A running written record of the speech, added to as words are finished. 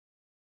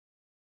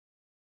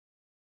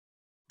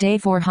Day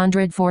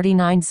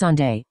 449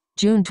 Sunday,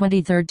 June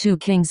 23, 2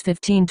 Kings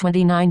 15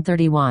 29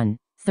 31,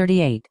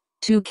 38,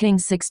 2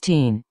 Kings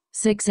 16,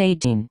 6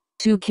 18,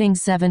 2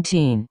 Kings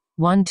 17,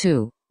 1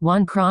 2,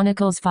 1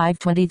 Chronicles 5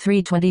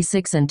 23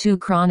 26 and 2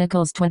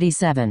 Chronicles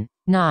 27,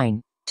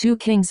 9, 2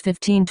 Kings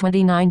 15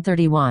 29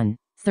 31,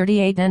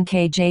 38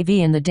 NKJV.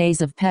 In the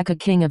days of Pekah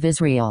king of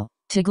Israel,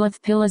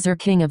 Tiglath-Pileser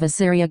king of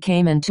Assyria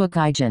came and took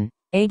Ijon,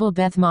 Abel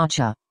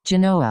Beth-Maachah,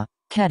 Genoa,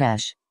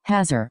 Kedesh,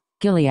 Hazor,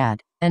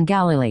 Gilead, and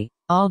Galilee,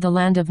 all the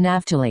land of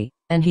Naphtali,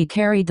 and he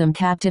carried them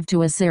captive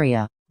to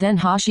Assyria. Then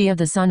Hoshea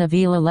the son of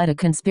Elah led a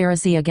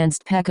conspiracy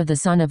against Pekah the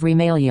son of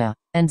Remaliah,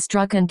 and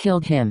struck and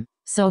killed him.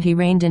 So he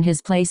reigned in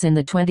his place in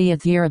the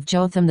 20th year of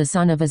Jotham the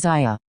son of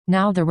Uzziah.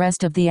 Now the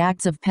rest of the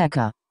acts of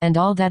Pekah, and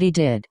all that he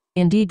did,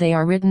 indeed they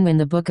are written in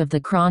the book of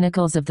the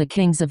Chronicles of the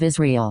kings of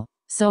Israel.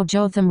 So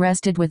Jotham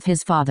rested with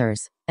his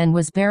fathers, and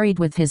was buried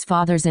with his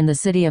fathers in the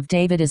city of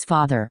David his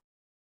father.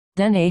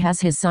 Then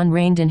Ahaz his son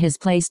reigned in his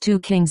place.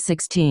 2 Kings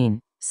 16,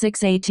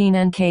 6:18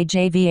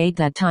 NKJV. 8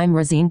 That time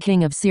Rezin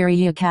king of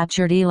Syria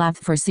captured Elath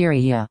for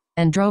Syria,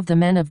 and drove the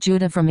men of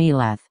Judah from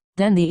Elath.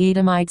 Then the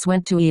Edomites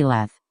went to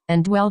Elath,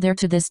 and dwell there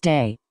to this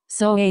day.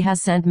 So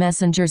Ahaz sent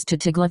messengers to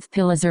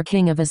Tiglath-Pileser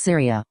king of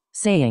Assyria,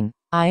 saying,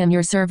 I am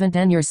your servant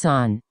and your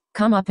son.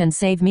 Come up and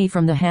save me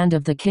from the hand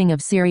of the king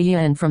of Syria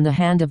and from the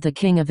hand of the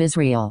king of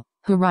Israel,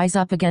 who rise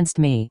up against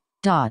me.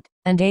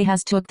 And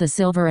Ahaz took the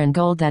silver and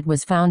gold that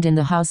was found in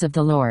the house of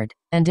the Lord,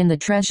 and in the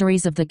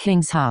treasuries of the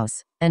king's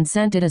house, and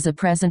sent it as a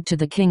present to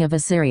the king of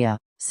Assyria.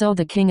 So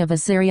the king of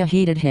Assyria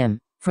heeded him,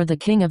 for the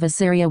king of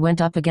Assyria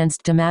went up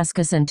against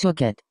Damascus and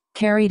took it,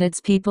 carried its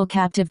people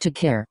captive to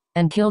Kir,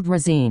 and killed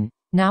Rezin.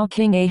 Now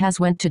King Ahaz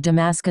went to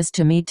Damascus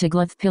to meet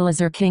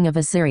Tiglath-Pileser king of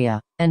Assyria,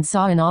 and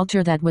saw an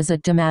altar that was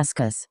at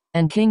Damascus.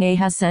 And King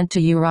Ahaz sent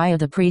to Uriah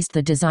the priest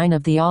the design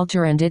of the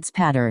altar and its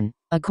pattern,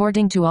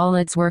 according to all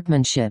its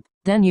workmanship.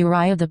 Then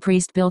Uriah the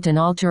priest built an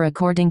altar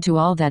according to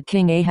all that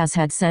King Ahaz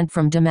had sent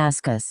from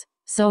Damascus.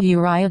 So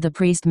Uriah the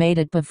priest made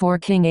it before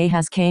King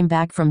Ahaz came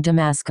back from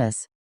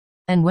Damascus.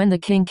 And when the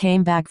king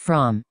came back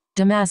from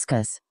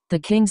Damascus, the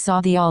king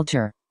saw the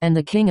altar, and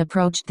the king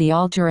approached the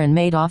altar and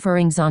made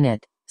offerings on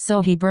it.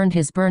 So he burned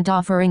his burnt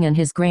offering and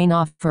his grain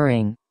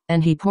offering,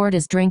 and he poured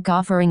his drink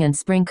offering and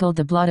sprinkled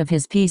the blood of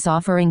his peace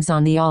offerings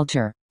on the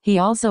altar. He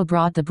also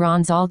brought the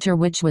bronze altar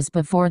which was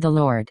before the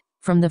Lord,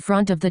 from the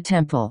front of the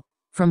temple,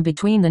 from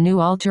between the new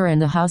altar and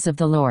the house of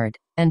the Lord,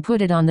 and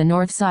put it on the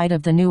north side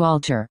of the new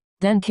altar.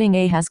 Then King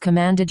Ahaz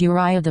commanded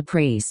Uriah the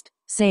priest,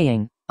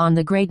 saying, On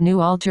the great new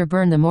altar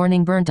burn the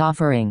morning burnt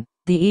offering,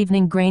 the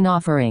evening grain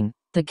offering,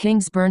 the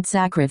king's burnt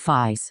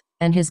sacrifice,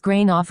 and his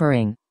grain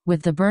offering,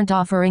 with the burnt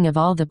offering of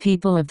all the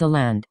people of the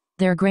land,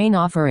 their grain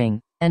offering,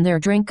 and their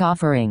drink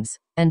offerings,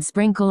 and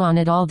sprinkle on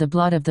it all the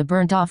blood of the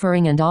burnt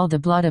offering and all the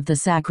blood of the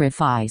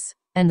sacrifice.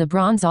 And the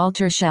bronze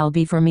altar shall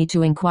be for me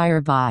to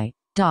inquire by.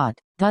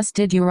 Thus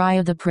did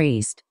Uriah the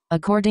priest,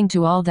 according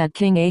to all that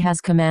King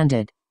Ahaz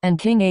commanded. And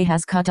King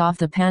Ahaz cut off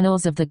the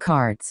panels of the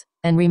carts,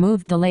 and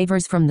removed the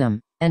lavers from them,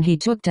 and he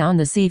took down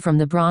the sea from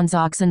the bronze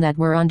oxen that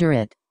were under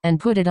it, and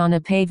put it on a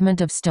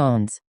pavement of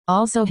stones.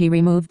 Also he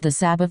removed the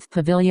Sabbath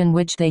pavilion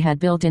which they had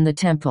built in the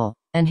temple,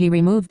 and he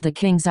removed the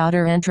king's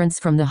outer entrance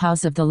from the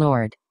house of the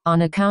Lord,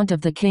 on account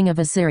of the king of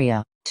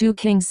Assyria. 2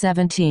 Kings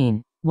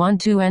 17,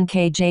 1-2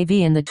 NKJV.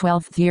 In the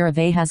 12th year of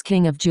Ahaz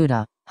king of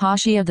Judah,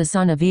 Hoshea the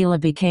son of Elah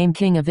became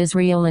king of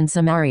Israel in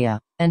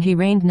Samaria, and he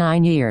reigned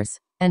 9 years.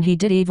 And he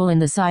did evil in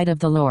the sight of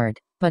the Lord,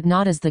 but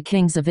not as the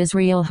kings of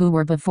Israel who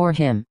were before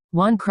him.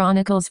 1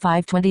 Chronicles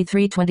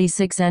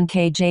 5:23-26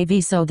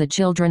 NKJV. So the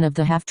children of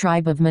the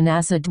half-tribe of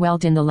Manasseh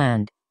dwelt in the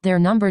land. Their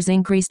numbers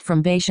increased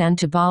from Bashan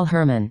to Baal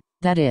Hermon,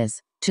 that is,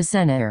 to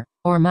Senir,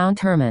 or Mount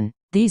Hermon.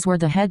 These were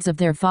the heads of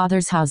their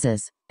fathers'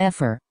 houses: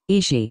 Epher,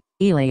 Ishi,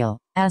 Eliel,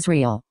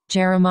 Azriel,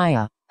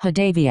 Jeremiah,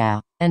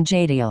 Hodaviah, and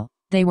Jadiel.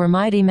 They were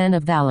mighty men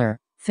of valor,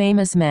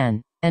 famous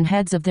men, and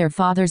heads of their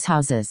fathers'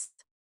 houses.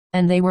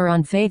 And they were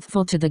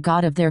unfaithful to the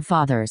God of their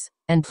fathers,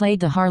 and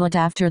played the harlot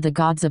after the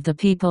gods of the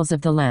peoples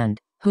of the land,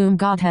 whom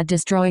God had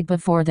destroyed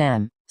before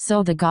them.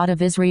 So the God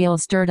of Israel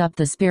stirred up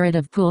the spirit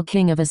of Pul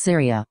king of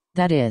Assyria,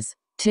 that is,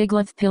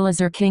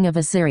 Tiglath-Pileser king of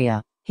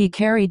Assyria. He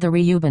carried the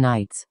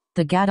Reubenites,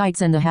 the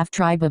Gadites and the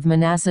half-tribe of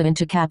Manasseh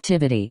into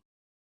captivity.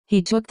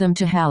 He took them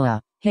to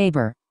Halah,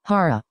 Habor,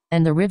 Hara,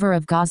 and the river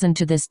of Gozan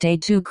to this day.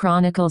 2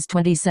 Chronicles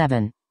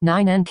 27,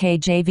 9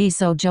 NKJV.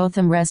 So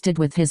Jotham rested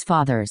with his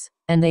fathers,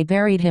 and they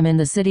buried him in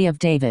the city of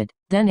David.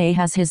 Then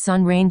Ahaz his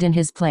son reigned in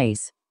his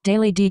place.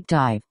 Daily Deep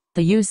Dive.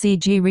 The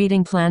UCG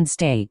reading plan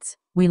states,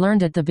 we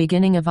learned at the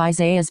beginning of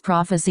Isaiah's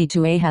prophecy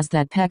to Ahaz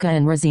that Pekah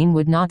and Rezin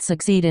would not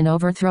succeed in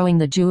overthrowing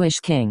the Jewish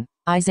king.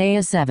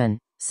 Isaiah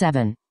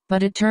 7:7.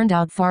 But it turned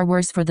out far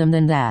worse for them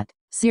than that.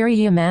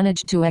 Syria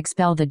managed to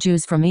expel the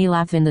Jews from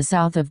Elath in the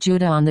south of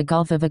Judah on the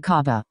Gulf of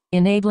Aqaba,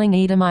 enabling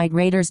Edomite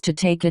raiders to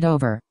take it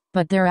over.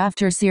 But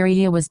thereafter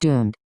Syria was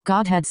doomed.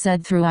 God had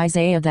said through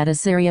Isaiah that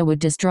Assyria would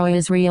destroy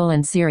Israel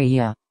and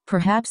Syria.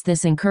 Perhaps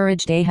this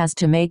encouraged Ahaz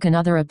to make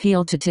another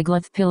appeal to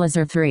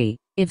Tiglath-Pileser III.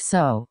 If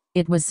so,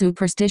 it was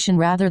superstition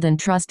rather than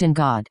trust in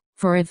God,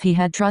 for if he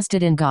had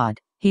trusted in God,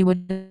 he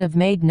would have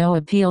made no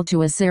appeal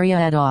to Assyria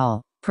at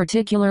all,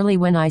 particularly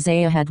when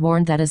Isaiah had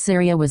warned that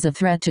Assyria was a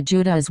threat to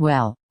Judah as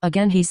well.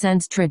 Again he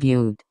sends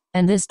tribute,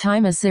 and this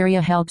time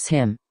Assyria helps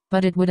him,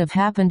 but it would have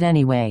happened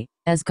anyway,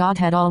 as God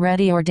had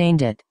already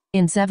ordained it.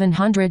 In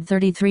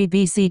 733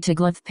 BC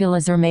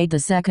Tiglath-Pileser made the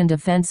second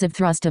offensive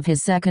thrust of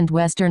his second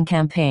western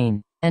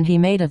campaign, and he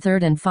made a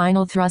third and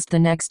final thrust the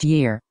next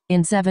year,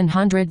 in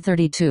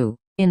 732.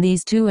 In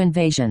these two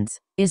invasions,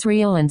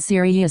 Israel and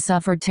Syria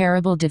suffered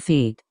terrible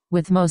defeat,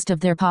 with most of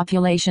their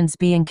populations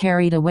being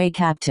carried away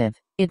captive.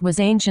 It was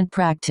ancient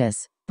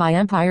practice, by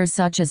empires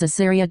such as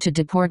Assyria, to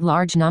deport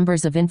large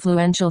numbers of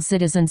influential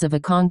citizens of a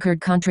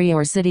conquered country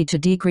or city to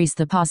decrease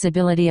the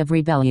possibility of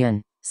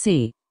rebellion.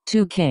 See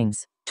 2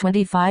 Kings,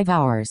 25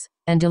 hours,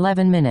 and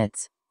 11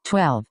 minutes.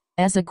 12.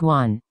 Ezek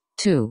 1,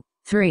 2,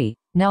 3.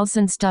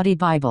 Nelson Study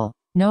Bible.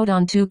 Note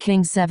on 2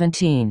 Kings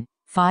 17,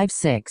 5,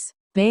 6.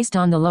 Based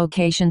on the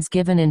locations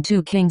given in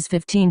 2 Kings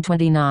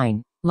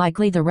 15:29,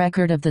 likely the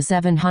record of the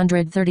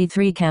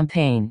 733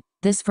 campaign,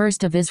 this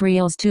first of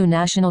Israel's two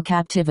national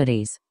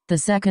captivities, the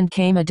second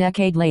came a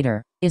decade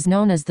later, is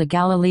known as the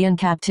Galilean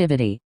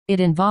captivity.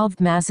 It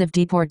involved massive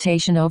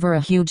deportation over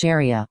a huge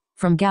area,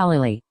 from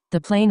Galilee,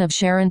 the plain of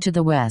Sharon to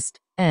the west,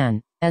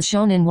 and, as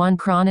shown in 1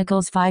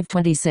 Chronicles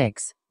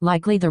 5:26,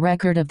 likely the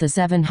record of the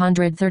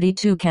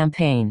 732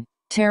 campaign,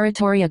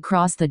 territory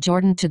across the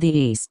Jordan to the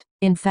east.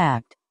 In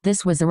fact,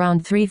 this was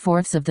around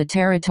 3/4 of the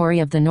territory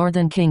of the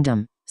northern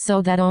kingdom,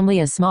 so that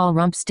only a small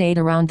rump stayed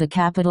around the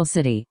capital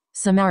city,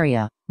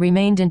 Samaria,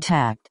 remained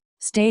intact.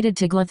 Stated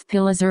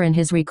Tiglath-Pileser in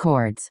his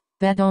records,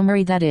 Bet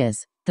Omri, that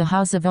is, the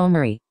house of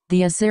Omri,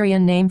 the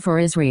Assyrian name for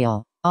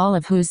Israel, all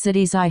of whose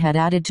cities I had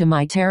added to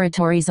my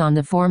territories on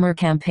the former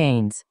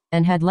campaigns,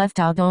 and had left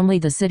out only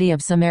the city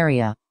of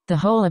Samaria. The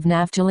whole of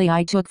Naphtali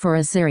I took for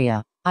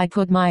Assyria. I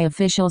put my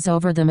officials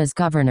over them as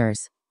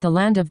governors. The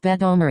land of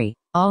Bet Omri,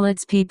 all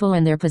its people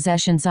and their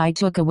possessions I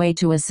took away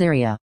to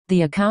Assyria.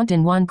 The account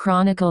in 1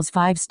 Chronicles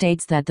 5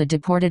 states that the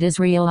deported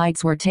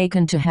Israelites were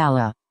taken to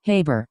Hala,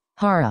 Habor,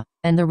 Hara,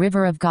 and the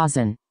river of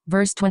Gazan.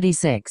 Verse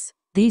 26.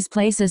 These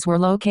places were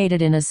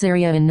located in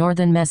Assyria in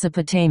northern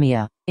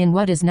Mesopotamia, in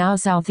what is now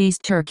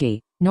southeast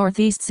Turkey,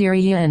 northeast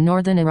Syria and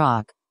northern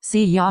Iraq.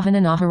 See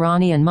Yohanan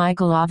Aharani and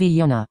Michael Avi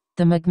Yonah,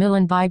 The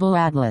Macmillan Bible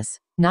Atlas,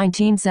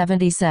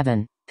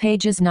 1977,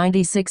 pages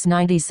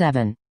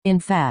 96-97. In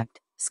fact,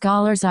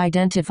 scholars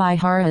identify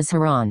Hara as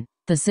Haran,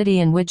 the city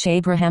in which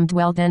Abraham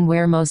dwelt and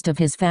where most of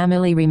his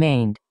family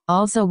remained,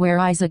 also where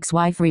Isaac's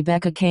wife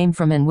Rebekah came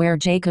from and where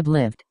Jacob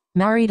lived,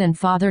 married and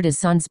fathered his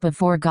sons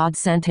before God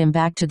sent him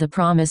back to the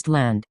promised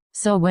land.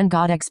 So when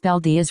God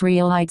expelled the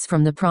Israelites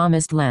from the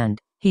promised land,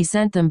 he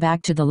sent them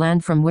back to the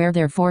land from where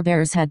their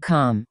forebears had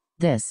come.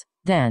 This,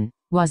 then,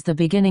 was the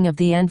beginning of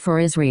the end for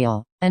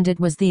Israel, and it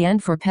was the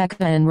end for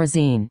Pekah and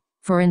Rezin,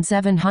 for in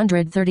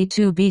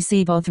 732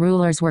 BC both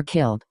rulers were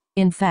killed.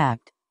 In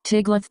fact,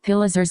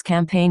 Tiglath-Pileser's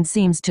campaign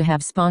seems to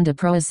have spawned a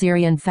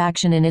pro-Assyrian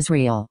faction in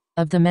Israel,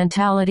 of the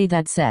mentality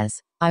that says,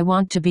 I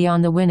want to be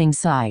on the winning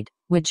side,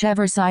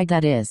 whichever side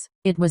that is.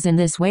 It was in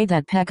this way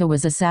that Pekah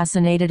was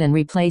assassinated and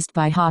replaced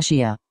by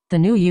Hoshea. The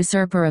new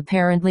usurper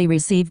apparently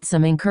received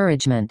some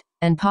encouragement,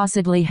 and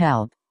possibly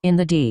help, in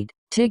the deed.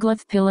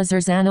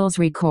 Tiglath-Pileser's annals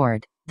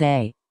record,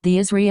 the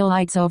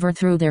Israelites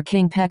overthrew their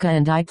king Pekah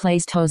and I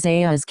placed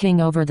Hosea as king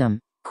over them.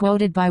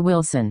 Quoted by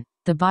Wilson.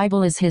 The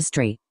Bible is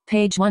History,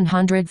 page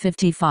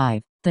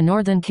 155. The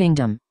northern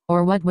kingdom,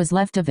 or what was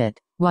left of it,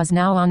 was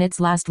now on its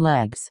last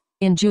legs.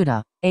 In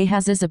Judah,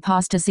 Ahaz's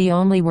apostasy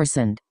only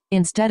worsened.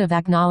 Instead of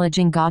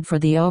acknowledging God for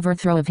the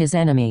overthrow of his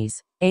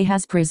enemies,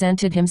 Ahaz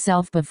presented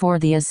himself before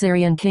the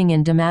Assyrian king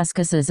in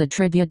Damascus as a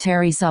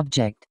tributary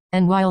subject,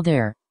 and while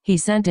there, he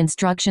sent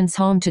instructions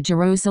home to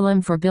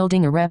Jerusalem for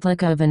building a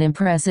replica of an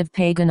impressive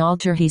pagan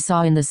altar he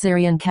saw in the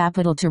Syrian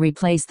capital to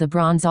replace the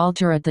bronze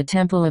altar at the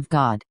temple of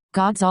God.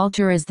 God's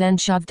altar is then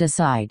shoved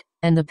aside,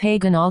 and the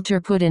pagan altar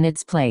put in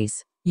its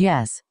place.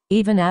 Yes,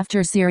 even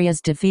after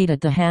Syria's defeat at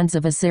the hands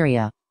of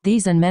Assyria,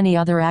 these and many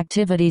other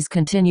activities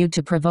continued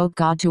to provoke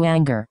God to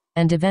anger,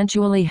 and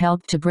eventually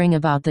helped to bring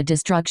about the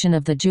destruction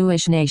of the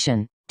Jewish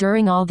nation.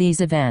 During all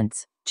these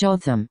events,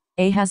 Jotham,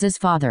 Ahaz's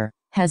father,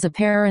 has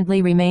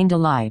apparently remained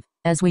alive,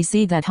 as we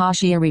see that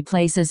Hoshea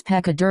replaces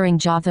Pekah during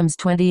Jotham's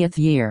 20th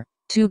year,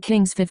 2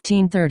 Kings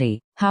 15:30.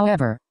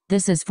 However,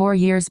 this is 4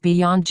 years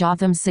beyond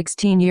Jotham's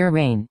 16-year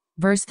reign.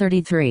 Verse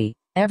 33.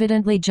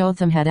 Evidently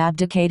Jotham had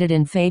abdicated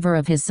in favor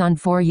of his son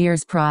 4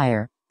 years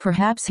prior.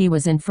 Perhaps he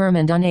was infirm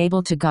and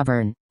unable to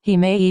govern. He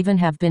may even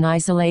have been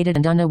isolated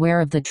and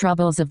unaware of the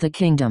troubles of the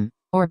kingdom.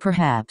 Or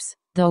perhaps,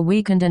 though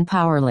weakened and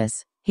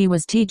powerless, he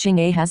was teaching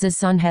Ahaz's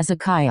son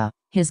Hezekiah,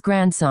 his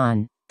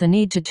grandson, the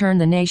need to turn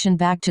the nation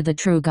back to the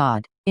true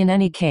God. In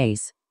any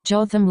case,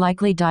 Jotham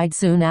likely died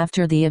soon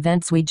after the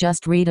events we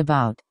just read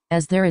about,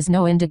 as there is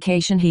no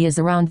indication he is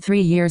around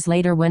 3 years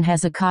later when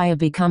Hezekiah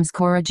becomes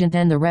co-regent,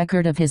 and the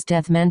record of his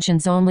death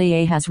mentions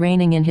only Ahaz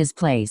reigning in his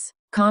place.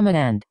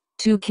 And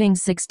 2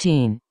 Kings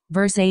 16,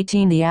 verse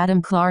 18. The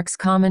Adam Clarke's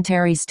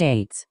commentary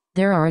states,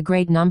 there are a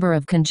great number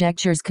of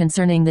conjectures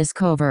concerning this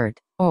covert,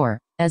 or,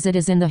 as it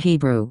is in the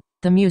Hebrew,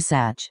 the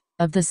musach,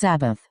 of the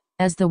Sabbath,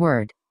 as the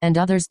word, and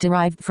others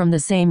derived from the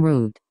same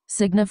root,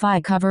 signify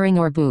covering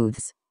or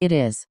booths. It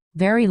is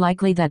very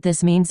likely that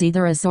this means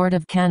either a sort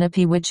of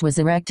canopy which was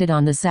erected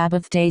on the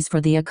Sabbath days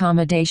for the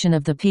accommodation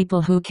of the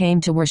people who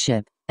came to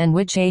worship, and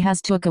which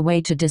Ahaz took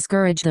away to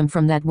discourage them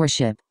from that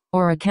worship,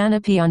 or a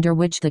canopy under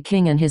which the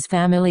king and his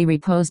family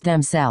reposed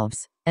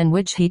themselves, and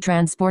which he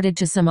transported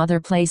to some other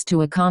place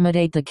to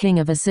accommodate the king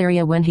of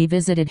Assyria when he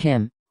visited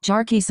him.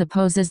 Jarkey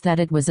supposes that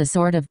it was a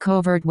sort of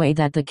covert way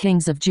that the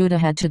kings of Judah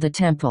had to the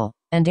temple,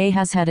 and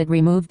Ahaz had it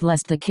removed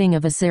lest the king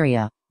of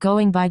Assyria,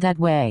 going by that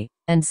way,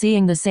 and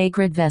seeing the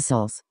sacred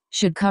vessels,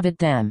 should covet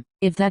them.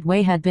 If that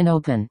way had been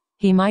open,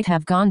 he might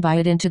have gone by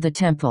it into the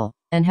temple,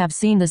 and have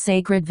seen the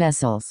sacred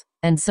vessels,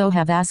 and so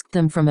have asked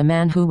them from a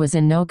man who was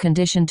in no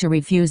condition to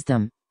refuse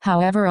them,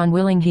 however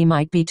unwilling he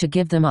might be to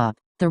give them up.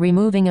 The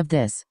removing of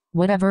this,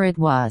 whatever it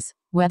was,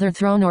 whether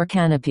throne or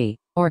canopy,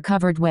 or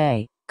covered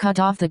way, cut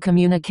off the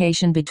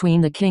communication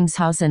between the king's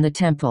house and the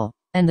temple,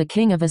 and the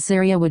king of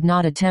Assyria would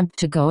not attempt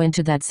to go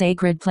into that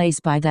sacred place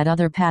by that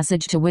other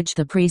passage to which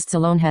the priests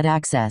alone had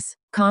access.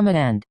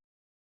 End.